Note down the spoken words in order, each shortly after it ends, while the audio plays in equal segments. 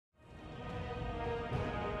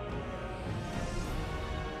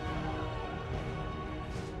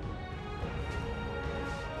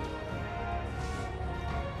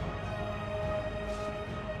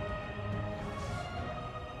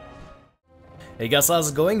Hey guys, how's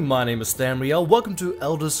it going? My name is Tamriel. Welcome to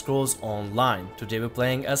Elder Scrolls Online. Today we're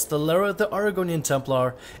playing as Lara, the Argonian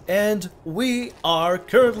Templar, and we are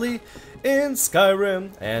currently in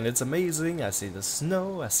Skyrim. And it's amazing. I see the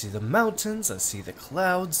snow, I see the mountains, I see the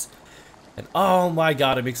clouds. And oh my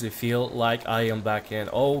god, it makes me feel like I am back in.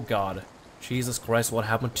 Oh god. Jesus Christ, what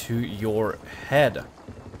happened to your head?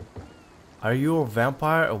 Are you a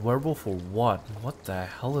vampire, a werewolf, or what? What the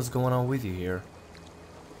hell is going on with you here?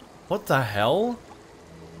 What the hell?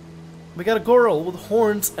 We got a girl with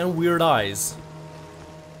horns and weird eyes.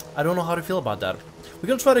 I don't know how to feel about that. We're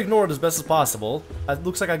gonna try to ignore it as best as possible. It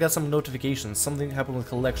looks like I got some notifications. Something happened with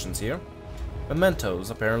collections here.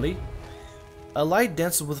 Mementos, apparently. A light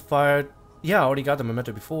dances with fire. Yeah, I already got the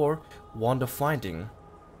memento before. Wand of finding.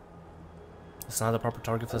 It's not the proper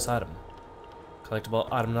target for this item. Collectible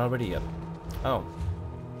item not ready yet. Oh.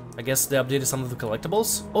 I guess they updated some of the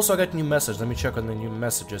collectibles. Also, I got a new message. Let me check on the new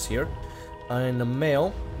messages here. In the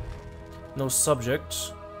mail. No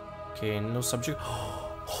subject. Okay, no subject.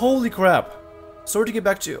 Holy crap! Sorry to get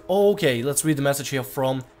back to you. Oh, okay, let's read the message here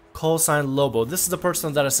from callsign Lobo. This is the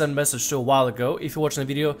person that I sent a message to a while ago. If you're watching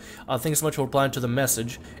the video, thanks so much for replying to the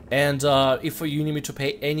message. And if you need me to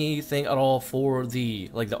pay anything at all for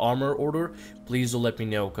the armor order, please do let me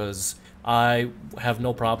know, because I have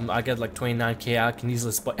no problem. I get like 29k. I can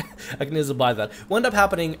easily buy that. What ended up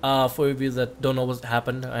happening, for you that don't know what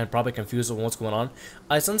happened and probably confused with what's going on,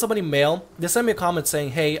 I sent somebody mail. They sent me a comment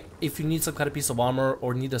saying, hey, if you need some kind of piece of armor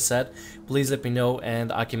or need a set, please let me know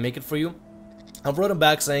and I can make it for you. I've wrote him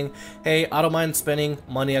back saying, hey, I don't mind spending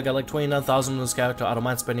money. I got like 29,000 in this character. I don't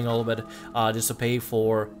mind spending all of it just to pay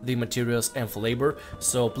for the materials and for labor.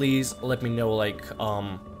 So please let me know, like,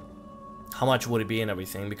 how much would it be and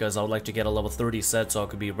everything, because I would like to get a level 30 set so I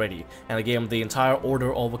could be ready. And I gave him the entire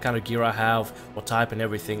order of what kind of gear I have, what type and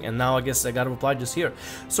everything, and now I guess I got a reply just here.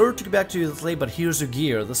 Sorry to get back to you this late, but here's your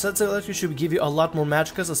gear. The set selector should give you a lot more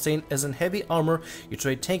magicka sustain, as in heavy armor, you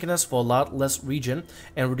trade tankiness for a lot less regen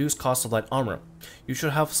and reduced cost of light armor. You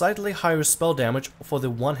should have slightly higher spell damage for the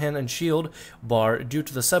one hand and shield bar due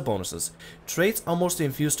to the set bonuses. Traits are mostly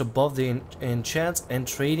infused above the enchants and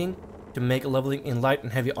trading to make leveling in light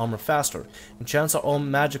and heavy armor faster. Enchants are all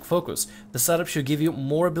magic focus. The setup should give you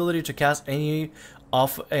more ability to cast any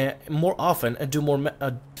more often and do more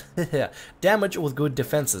damage with good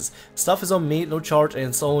defenses. Stuff is on me, no charge, and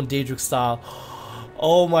its own Daedric style.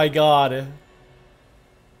 Oh my god.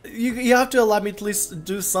 You have to allow me to at least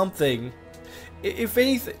do something. If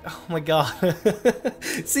anything, oh my god.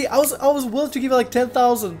 See, I was willing to give it like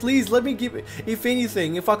 10,000. Please let me give it. If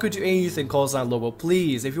anything, if I could do anything, callsign Lobo,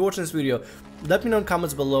 please. If you're watching this video, let me know in the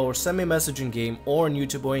comments below, or send me a message in game, or on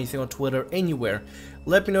YouTube, or anything on Twitter, anywhere.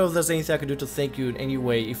 Let me know if there's anything I could do to thank you in any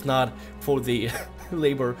way, if not for the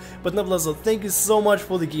labor. But nevertheless, thank you so much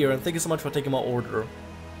for the gear, and thank you so much for taking my order.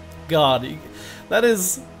 God, that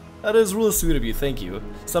is really sweet of you, thank you.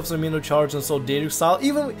 Stuff's on me, no charge, and so Daedric style.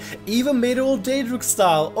 Even made it all Daedric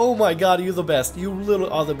style. Oh my god, you're the best. You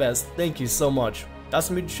literally are the best. Thank you so much.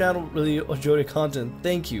 That's my channel, really enjoy the content.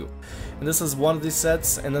 Thank you. And this is one of these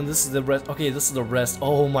sets, and then this is the rest. Okay, this is the rest.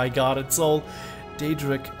 Oh my god, it's all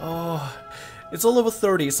Daedric. Oh, it's all level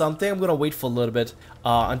 30, so I think I'm gonna wait for a little bit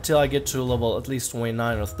until I get to level at least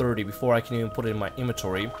 29 or 30 before I can even put it in my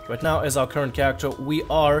inventory. Right now, as our current character, we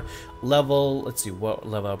are level, let's see, what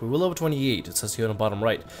level up? We're level 28, it says here on the bottom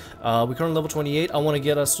right. We're currently level 28, I want to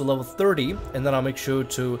get us to level 30, and then I'll make sure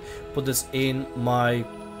to put this in my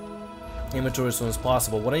inventory as soon as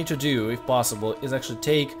possible. What I need to do, if possible, is actually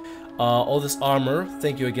take all this armor,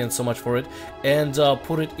 thank you again so much for it, and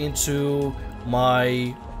put it into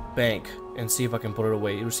my bank and see if I can put it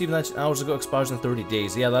away. It received 19 hours ago, expires in 30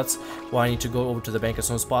 days. Yeah, that's why I need to go over to the bank as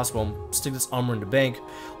soon as possible and stick this armor in the bank.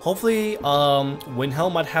 Hopefully,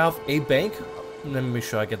 Windhelm might have a bank. Let me make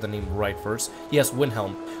sure I get the name right first. Yes,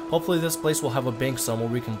 Windhelm. Hopefully this place will have a bank somewhere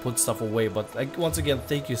we can put stuff away, but once again,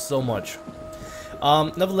 thank you so much.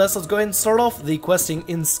 Nevertheless, let's go ahead and start off the questing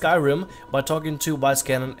in Skyrim by talking to Vice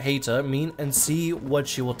Canon Hater, and see what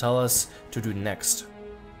she will tell us to do next.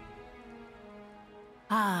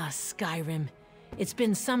 Ah, Skyrim. It's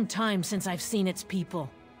been some time since I've seen its people.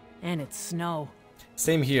 And its snow.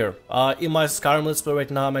 Same here. In my Skyrim let's play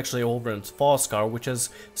right now, I'm actually over in Fallscar, which is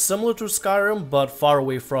similar to Skyrim, but far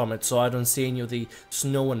away from it, so I don't see any of the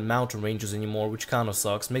snow and mountain ranges anymore, which kinda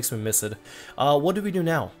sucks, makes me miss it. What do we do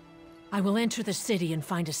now? I will enter the city and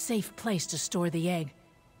find a safe place to store the egg.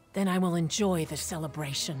 Then I will enjoy the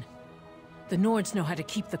celebration. The Nords know how to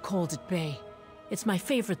keep the cold at bay. It's my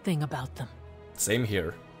favorite thing about them. Same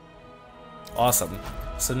here. Awesome.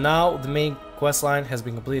 So now the main quest line has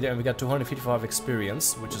been completed and we got 255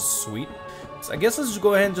 experience, which is sweet. So I guess let's just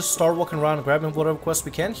go ahead and just start walking around and grabbing whatever quest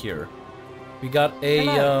we can here. We got a,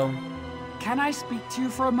 Hello. Can I speak to you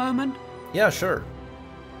for a moment? Yeah, sure.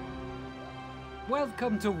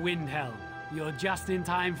 Welcome to Windhelm. You're just in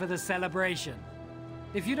time for the celebration.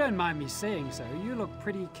 If you don't mind me saying so, you look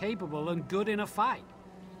pretty capable and good in a fight.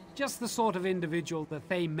 Just the sort of individual that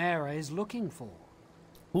Thane Mera is looking for.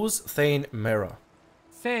 Who's Thane Mera?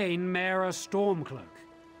 Thane Mera Stormcloak.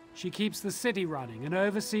 She keeps the city running and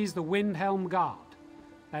oversees the Windhelm Guard.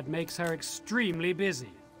 That makes her extremely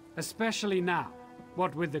busy, especially now.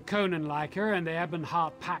 What with the Conan-Liker and the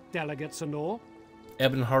Ebonheart Pact delegates and all.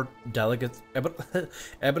 Ebonheart delegates?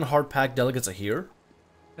 Ebonheart Pact delegates are here?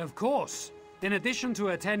 Of course. In addition to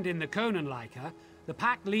attending the Conan-Liker, the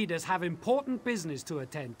Pact leaders have important business to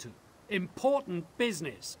attend to. Important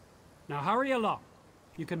business. Now hurry along.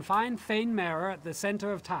 You can find Thane Mera at the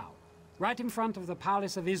center of town, right in front of the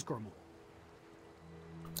Palace of Isgramor.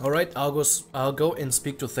 Alright, I'll go and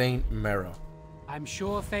speak to Thane Mera. I'm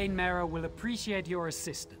sure Thane Mera will appreciate your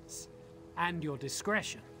assistance and your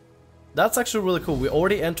discretion. That's actually really cool. We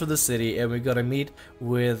already entered the city and we're gonna meet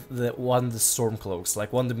with one of the Stormcloaks,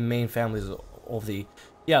 like one of the main families of the...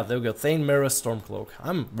 Yeah, there we go, Thane Mera Stormcloak.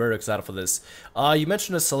 I'm very excited for this. You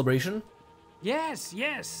mentioned a celebration? Yes,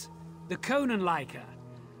 yes. The Conan-Liker.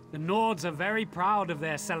 The Nords are very proud of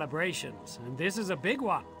their celebrations, and this is a big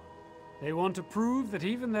one. They want to prove that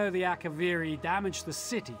even though the Akaviri damaged the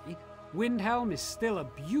city, Windhelm is still a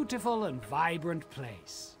beautiful and vibrant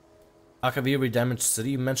place. Akaviri damaged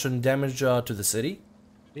city? You mentioned damage to the city?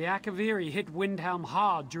 The Akaviri hit Windhelm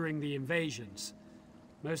hard during the invasions.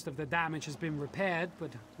 Most of the damage has been repaired,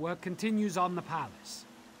 but work continues on the palace.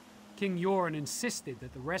 King Yoren insisted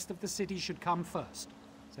that the rest of the city should come first,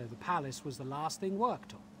 so the palace was the last thing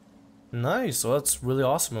worked on. Nice, well, that's really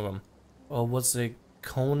awesome of him. What's a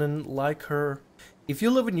Conan-Liker? If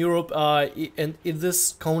you live in Europe, and if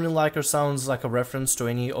this Conan-Liker sounds like a reference to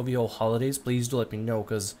any of your holidays, please do let me know,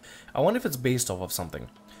 because I wonder if it's based off of something.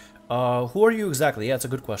 Who are you exactly? Yeah, it's a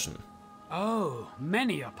good question. Oh,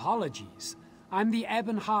 many apologies. I'm the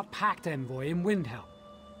Ebonheart Pact envoy in Windhelm.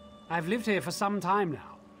 I've lived here for some time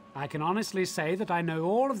now. I can honestly say that I know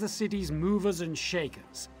all of the city's movers and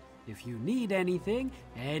shakers. If you need anything,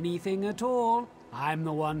 anything at all, I'm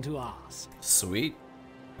the one to ask. Sweet.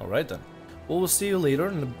 Alright then. Well, we'll see you later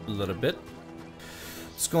in a little bit.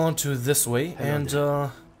 Let's go on to this way, and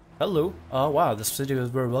hello. Wow, this city is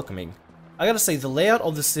very welcoming. I gotta say, the layout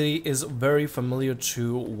of the city is very familiar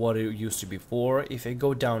to what it used to be before. If I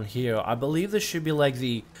go down here, I believe this should be like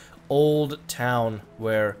the old town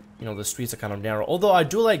where, you know, the streets are kind of narrow. Although I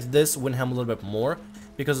do like this Windhelm a little bit more,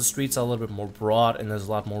 because the streets are a little bit more broad and there's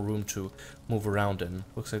a lot more room to move around in.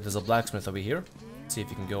 Looks like there's a blacksmith over here. Let's see if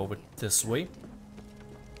you can go over this way.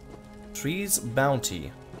 Trees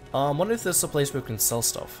Bounty. I wonder if there's a place where we can sell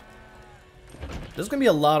stuff. There's gonna be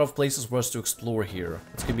a lot of places for us to explore here.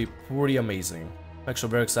 It's gonna be pretty amazing. I'm actually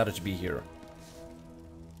very excited to be here.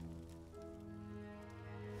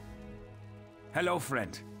 Hello,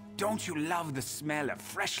 friend. Don't you love the smell of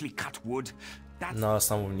freshly cut wood? No, that's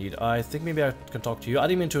not what we need. I think maybe I can talk to you. I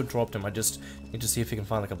didn't mean to interrupt him. I just need to see if we can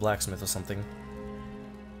find like a blacksmith or something.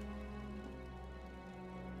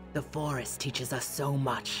 The forest teaches us so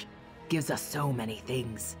much, gives us so many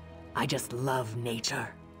things. I just love nature.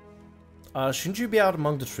 Shouldn't you be out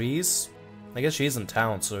among the trees? I guess she is in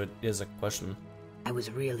town, so it is a question. I was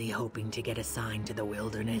really hoping to get assigned to the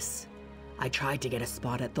wilderness. I tried to get a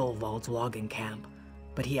spot at Thorvald's logging camp,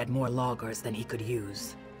 but he had more loggers than he could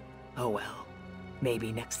use. Oh well,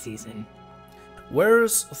 maybe next season.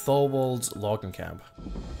 Where's Thorvald's logging camp?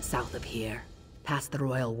 South of here, past the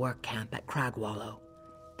Royal Work Camp at Cragwallow.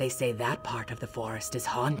 They say that part of the forest is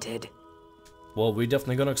haunted. Well, we're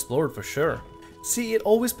definitely gonna explore it for sure. See, it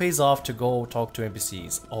always pays off to go talk to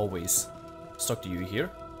NPCs. Always. Stuck to you here.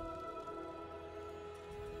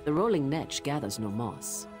 The rolling netch gathers no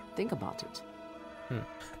moss. Think about it.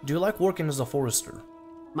 Do you like working as a forester?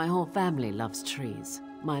 My whole family loves trees.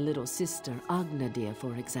 My little sister, Agna dear,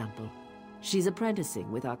 for example. She's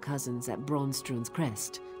apprenticing with our cousins at Bronstrune's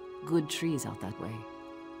Crest. Good trees out that way.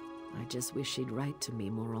 I just wish she'd write to me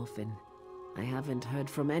more often. I haven't heard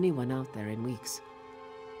from anyone out there in weeks.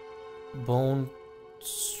 Bone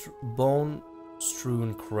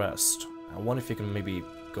Strewn Crest. I wonder if you can maybe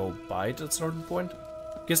go buy it at a certain point.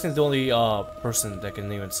 Guessing the only person that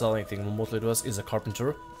can even sell anything remotely to us is a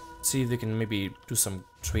carpenter. See if they can maybe do some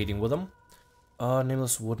trading with them.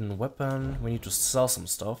 Nameless wooden weapon. We need to sell some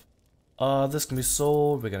stuff. This can be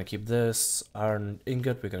sold. We're gonna keep this. Iron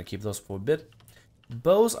ingot. We're gonna keep those for a bit.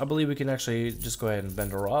 Bows, I believe we can actually just go ahead and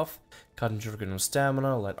bend her off. Cotton jerkin and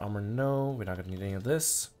stamina. Light armor, no. We're not gonna need any of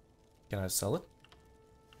this. Can I sell it?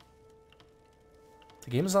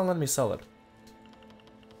 The game is not letting me sell it.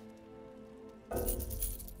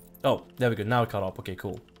 Oh, there we go. Now it caught up. Okay,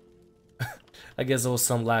 cool. I guess there was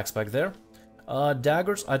some lags back there.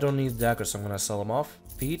 Daggers. I don't need daggers, so I'm gonna sell them off.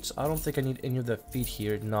 Feet. I don't think I need any of the feet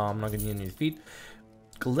here. No, I'm not gonna need any feet.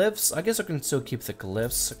 Glyphs. I guess I can still keep the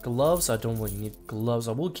glyphs. Gloves. I don't really need gloves.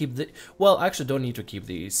 I will keep the... Well, I actually don't need to keep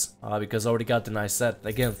these. Because I already got the nice set.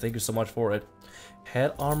 Again, thank you so much for it.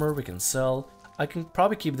 Head armor we can sell. I can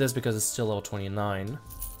probably keep this because it's still level 29.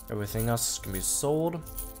 Everything else can be sold.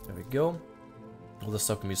 There we go. All this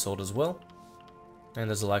stuff can be sold as well. And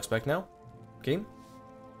there's a lag spec now. Okay.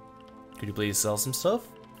 Could you please sell some stuff?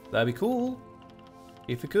 That'd be cool.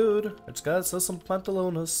 If you could. Let's go sell some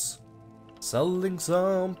pantalones. Selling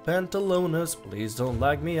some pantalones. Please don't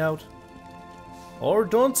lag me out. Or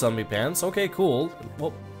don't sell me pants. Okay, cool.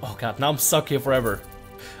 Well, oh god, now I'm stuck here forever.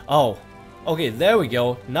 Oh. Okay, there we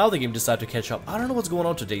go. Now the game decided to catch up. I don't know what's going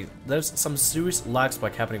on today. There's some serious lag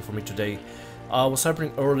spike happening for me today. It was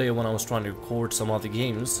happening earlier when I was trying to record some other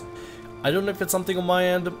games. I don't know if it's something on my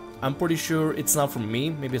end. I'm pretty sure it's not from me.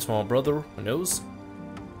 Maybe it's from my brother. Who knows?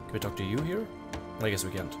 Can we talk to you here? I guess we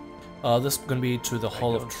can't. This is gonna be to the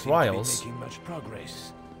Hall of Trials. Let's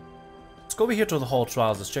go over here to the Hall of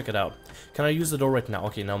Trials. Let's check it out. Can I use the door right now?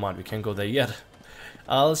 Okay, never mind. We can't go there yet.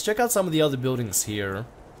 Let's check out some of the other buildings here.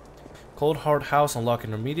 Cold Hard House, unlock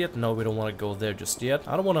intermediate. No, we don't want to go there just yet.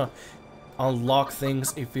 I don't want to unlock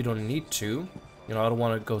things if we don't need to. You know, I don't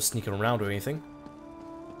want to go sneaking around or anything.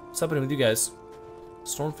 What's happening with you guys?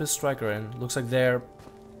 Stormfist Striker, and looks like they're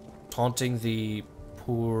taunting the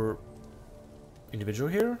poor individual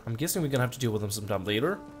here. I'm guessing we're gonna have to deal with them sometime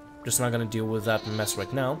later. Just not gonna deal with that mess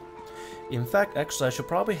right now. In fact, actually, I should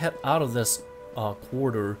probably head out of this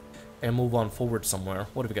quarter and move on forward somewhere.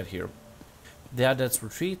 What do we got here? The Adept's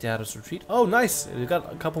Retreat, the Adept's Retreat. Oh, nice! We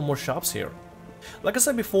got a couple more shops here. Like I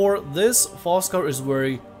said before, this Falskar is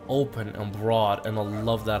very open and broad, and I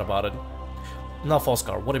love that about it. Not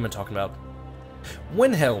Falskar, what am I talking about?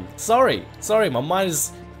 Windhelm! Sorry, my mind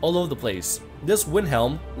is all over the place. This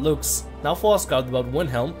Windhelm looks, now Falskar, but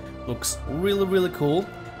Windhelm looks really, really cool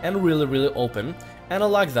and really, really open, and I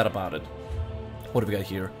like that about it. What do we got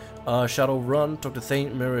here? Shadow Run, talk to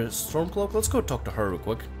Thane, Mirror, Stormcloak. Let's go talk to her real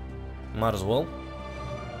quick. Might as well.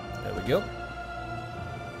 There we go.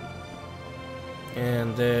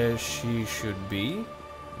 And there she should be.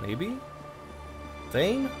 Maybe?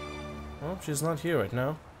 Thane? Well, she's not here right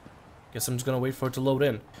now. Guess I'm just gonna wait for it to load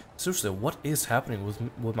in. Seriously, what is happening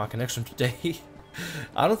with my connection today?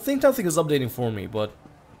 I don't think nothing is updating for me, but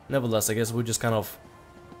nevertheless, I guess we just kind of...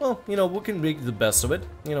 Well, you know, we can make the best of it.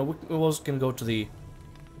 You know, we also can go to the...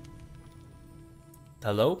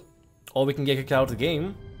 Hello? Or we can get kicked out of the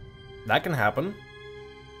game. That can happen.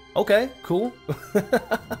 Okay, cool.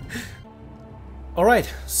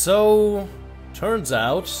 Alright, so... Turns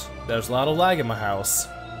out, there's a lot of lag in my house.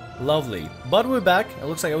 Lovely. But we're back. It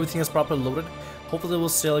looks like everything is properly loaded. Hopefully we'll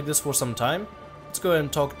stay like this for some time. Let's go ahead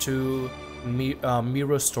and talk to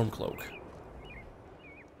Mira Stormcloak.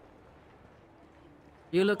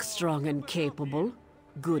 You look strong and capable,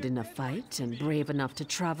 good in a fight, and brave enough to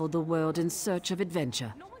travel the world in search of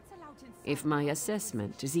adventure. If my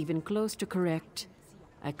assessment is even close to correct,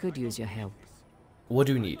 I could use your help. What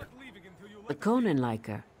do you need? The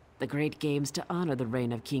Konenliker, the great games to honor the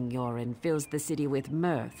reign of King Yoren, fills the city with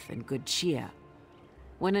mirth and good cheer.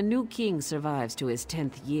 When a new king survives to his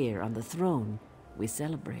 10th year on the throne, we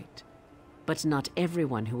celebrate. But not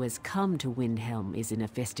everyone who has come to Windhelm is in a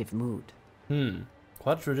festive mood.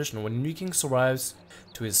 Quite a tradition. When a new king survives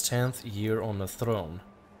to his 10th year on the throne.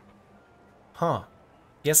 Huh.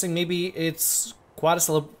 Guessing maybe it's quite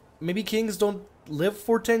a maybe kings don't live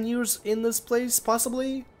for 10 years in this place,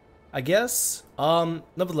 possibly? I guess.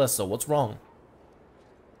 Nevertheless though, what's wrong?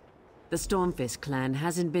 The Stormfist clan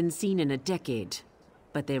hasn't been seen in a decade,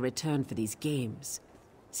 but they returned for these games.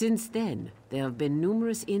 Since then, there have been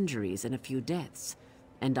numerous injuries and a few deaths,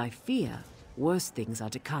 and I fear worse things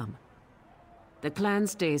are to come. The clan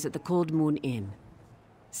stays at the Cold Moon Inn.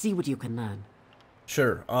 See what you can learn.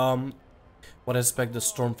 Sure, what I expect the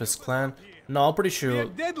Stormfist clan? No, I'm pretty sure...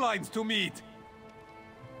 Deadlines to meet!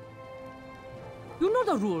 You know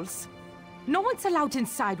the rules. No one's allowed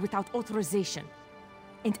inside without authorization.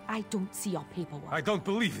 And I don't see your paperwork. I don't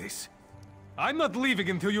believe this. I'm not leaving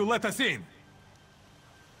until you let us in.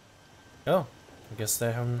 Oh, I guess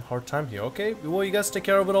they're having a hard time here. Okay, well, you guys take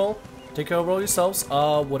care of it all. Take care of it all yourselves.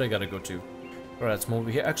 What I gotta go to? Alright, let's move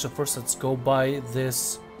over here. Actually, first let's go by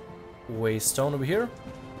this waystone over here.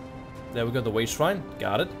 There we go, the way shrine.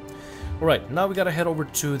 Got it. Alright, now we gotta head over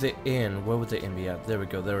to the inn. Where would the inn be at? There we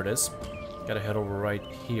go, there it is. Gotta head over right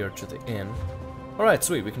here to the inn. Alright,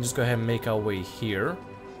 sweet. We can just go ahead and make our way here.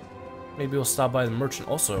 Maybe we'll stop by the merchant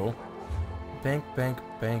also. Bank, bank,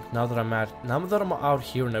 bank. Now that I'm out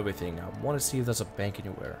here and everything, I want to see if there's a bank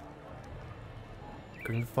anywhere.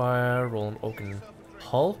 Green fire, rolling oaken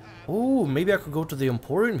hull. Ooh, maybe I could go to the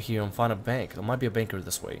Emporium here and find a bank. There might be a banker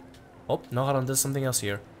this way. Oh, no, hold on, there's something else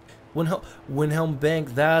here. Windhelm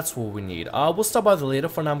Bank, that's what we need. We'll stop by there later.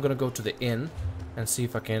 For now, I'm gonna go to the inn and see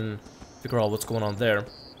if I can figure out what's going on there.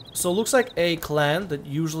 So it looks like a clan that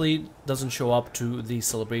usually doesn't show up to these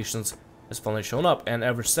celebrations has finally shown up, and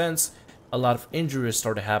ever since, a lot of injuries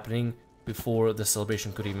started happening before the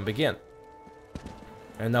celebration could even begin.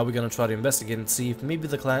 And now we're gonna try to investigate and see if maybe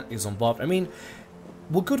the clan is involved. I mean,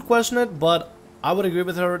 we could question it, but I would agree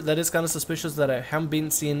with her that it's kind of suspicious that I haven't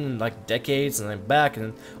been seen in like decades and I'm back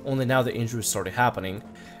and only now the injuries started happening.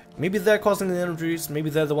 Maybe they're causing the injuries,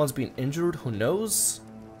 maybe they're the ones being injured, who knows?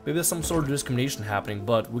 Maybe there's some sort of discrimination happening,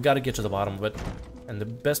 but we gotta get to the bottom of it. And the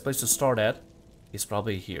best place to start at is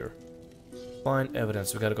probably here. Find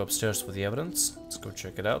evidence. We gotta go upstairs for the evidence. Let's go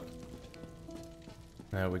check it out.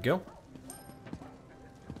 There we go.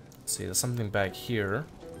 Let's see, there's something back here.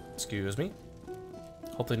 Excuse me.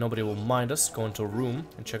 Hopefully nobody will mind us going to a room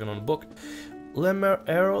and checking on a book. Lemer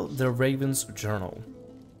Errol, the Raven's Journal.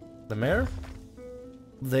 Lemer?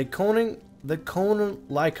 The Conan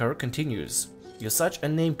Liker continues. If such a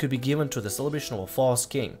name could be given to the celebration of a false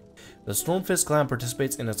king. The Stormfist clan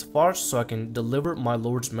participates in its farce so I can deliver my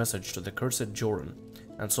lord's message to the cursed Joran.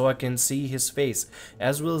 And so I can see his face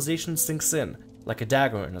as realization sinks in, like a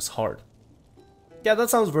dagger in his heart. Yeah, that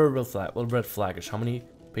sounds very red flaggish. How many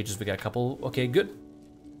pages we got? A couple? Okay, good.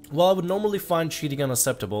 While I would normally find cheating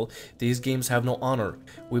unacceptable, these games have no honor.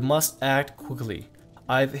 We must act quickly.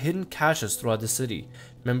 I've hidden caches throughout the city.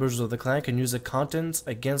 Members of the clan can use the contents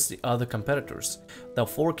against the other competitors. There are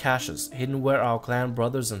 4 caches, hidden where our clan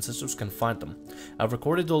brothers and sisters can find them. I've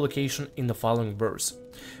recorded the location in the following verse.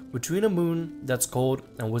 Between a moon that's cold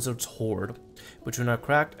and wizard's hoard, between a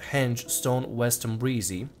cracked henge stone west and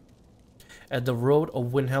breezy, at the road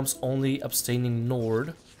of Windhelm's only abstaining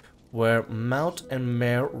nord, where mount and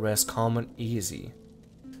mare rest calm and easy.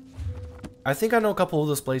 I think I know a couple of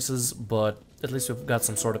those places, but at least we've got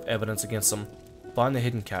some sort of evidence against them. Find the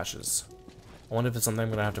hidden caches. I wonder if it's something I'm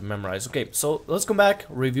gonna have to memorize. Okay, so let's come back,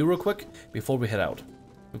 review real quick before we head out.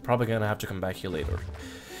 We're probably gonna have to come back here later.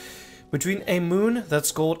 Between a moon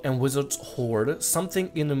that's gold and wizard's hoard,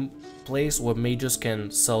 something in a place where mages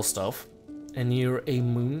can sell stuff, and near a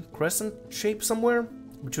moon crescent shape somewhere,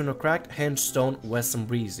 between a cracked henge stone west and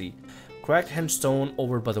breezy. Cracked henge stone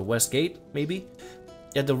over by the west gate, maybe.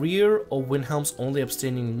 At the rear of Windhelm's only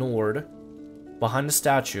abstaining nord, behind the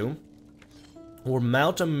statue, where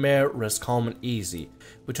mount and mare rest calm and easy,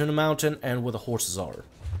 between the mountain and where the horses are.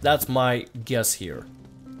 That's my guess here.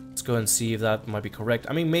 Let's go and see if that might be correct.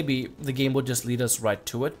 I mean, maybe the game will just lead us right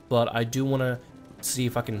to it, but I do want to see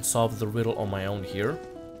if I can solve the riddle on my own here.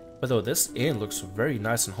 Although this inn looks very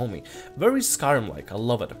nice and homey. Very Skyrim-like, I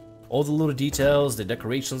love it. All the little details, the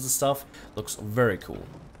decorations and stuff, looks very cool.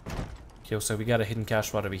 Okay, so we got a hidden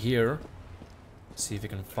cache right over here. See if we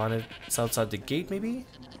can find it. It's outside the gate, maybe?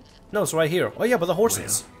 No, it's right here. Oh yeah, by the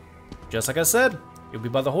horses. Just like I said, it'll be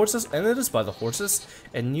by the horses, and it is by the horses,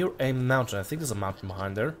 and near a mountain. I think there's a mountain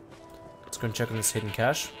behind there. Let's go and check on this hidden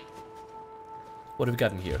cache. What have we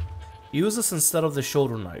got in here? Use this instead of the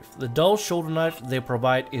shoulder knife. The dull shoulder knife they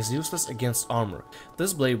provide is useless against armor.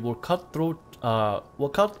 This blade will cut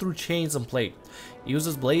through chains and plate. Use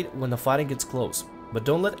this blade when the fighting gets close, but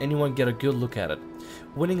don't let anyone get a good look at it.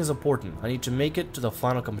 Winning is important. I need to make it to the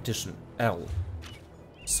final competition. L.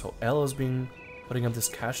 So L has been putting up these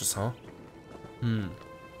caches, huh?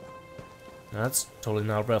 That's totally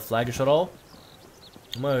not red flaggish at all.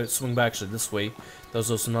 I'm gonna swing back actually this way.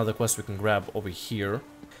 There's also another quest we can grab over here.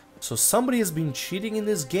 So somebody has been cheating in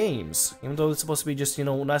these games. Even though it's supposed to be just, you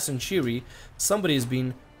know, nice and cheery, somebody has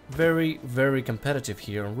been very, very competitive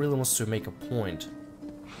here and really wants to make a point.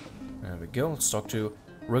 There we go. Let's talk to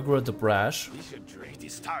Rigor the Brash. We should trade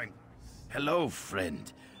this time. Hello,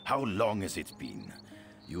 friend. How long has it been?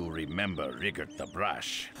 You remember Rigert the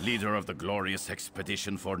Brash, leader of the glorious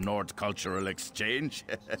expedition for Nord Cultural Exchange?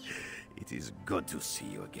 It is good to see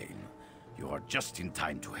you again. You are just in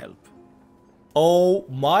time to help. Oh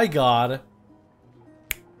my god.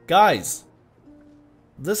 Guys,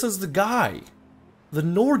 this is the guy. The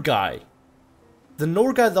Nord guy. The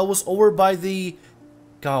Nord guy that was over by the...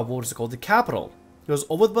 God, what was it called? The capital. He was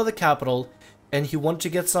over by the capital, and he wanted to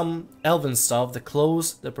get some elven stuff, the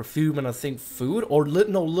clothes, the perfume, and I think food, or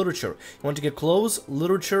no, literature. He wanted to get clothes,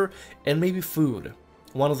 literature, and maybe food.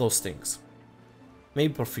 One of those things.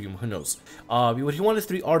 maybe perfume, who knows. But he wanted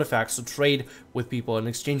 3 artifacts to trade with people and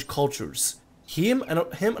exchange cultures. Him and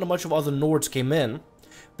a bunch of other Nords came in.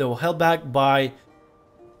 They were held back by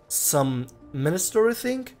some minister, I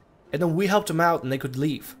think, and then we helped them out and they could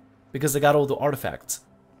leave because they got all the artifacts.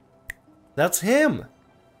 That's him.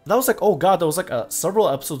 That was like, oh god, that was like several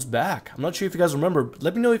episodes back. I'm not sure if you guys remember.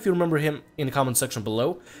 Let me know if you remember him in the comment section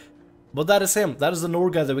below. But that is him. That is the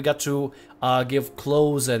Nord guy that we got to give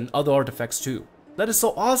clothes and other artifacts to. That is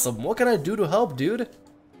so awesome. What can I do to help, dude?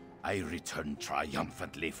 I returned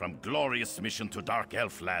triumphantly from glorious mission to Dark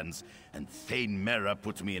Elf lands, and Thane Mera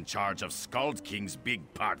put me in charge of Skald King's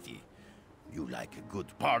big party. You like a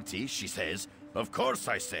good party, she says. Of course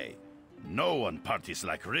I say. No one parties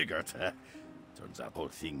like Rigert. Turns out the whole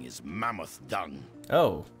thing is mammoth dung.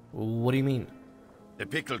 Oh, what do you mean? The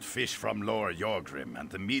pickled fish from Lower Jorgrim and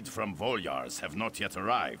the mead from Voljars have not yet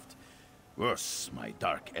arrived. Worse, my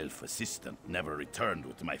dark elf assistant never returned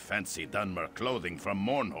with my fancy Dunmer clothing from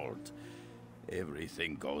Mournhold.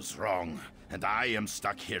 Everything goes wrong, and I am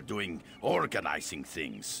stuck here doing organizing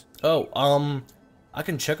things. Oh, I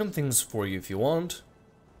can check on things for you if you want.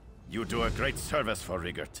 You do a great service for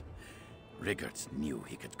Rigert. Rigert knew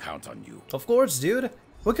he could count on you. Of course, dude.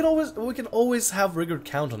 We can always have Rigert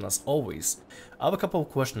count on us, always. I have a couple of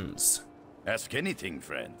questions. Ask anything,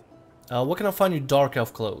 friend. What can I find you dark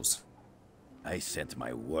elf clothes? I sent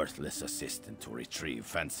my worthless assistant to retrieve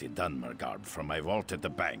fancy Dunmer garb from my vault at the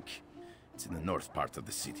bank. It's in the north part of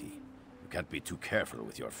the city. You can't be too careful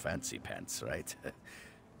with your fancy pants, right?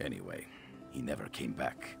 Anyway, he never came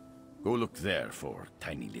back. Go look there for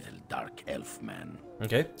tiny little dark elf man.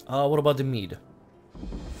 Okay, what about the mead?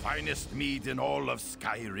 Finest mead in all of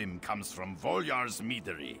Skyrim comes from Voljar's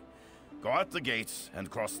meadery. Go out the gates and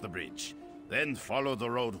cross the bridge. Then follow the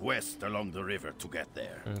road west along the river to get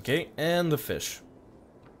there. Okay, and the fish.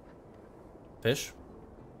 Fish?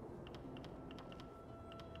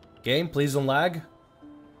 Game, please don't lag.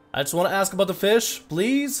 I just want to ask about the fish,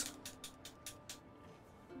 please.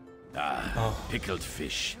 Pickled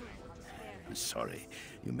fish. Sorry,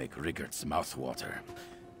 you make Rigert's mouth water.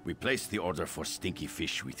 We placed the order for stinky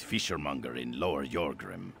fish with Fishermonger in Lower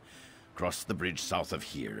Jorgrim. Cross the bridge south of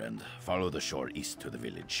here and follow the shore east to the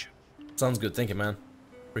village. Sounds good, thank you, man.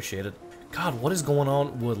 Appreciate it. God, what is going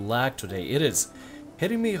on with lag today? It is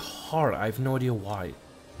hitting me hard. I have no idea why.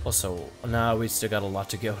 Also, now we still got a lot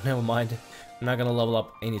to go. Never mind. I'm not gonna level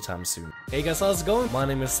up anytime soon. Hey guys, how's it going? My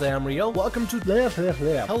name is Sam Riel. Welcome to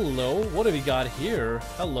Hello, what have we got here?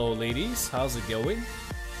 Hello, ladies. How's it going?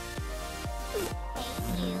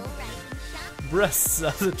 Breasts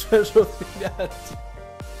as a treasure that.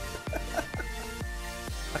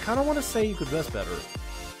 I kind of want to say you could dress better.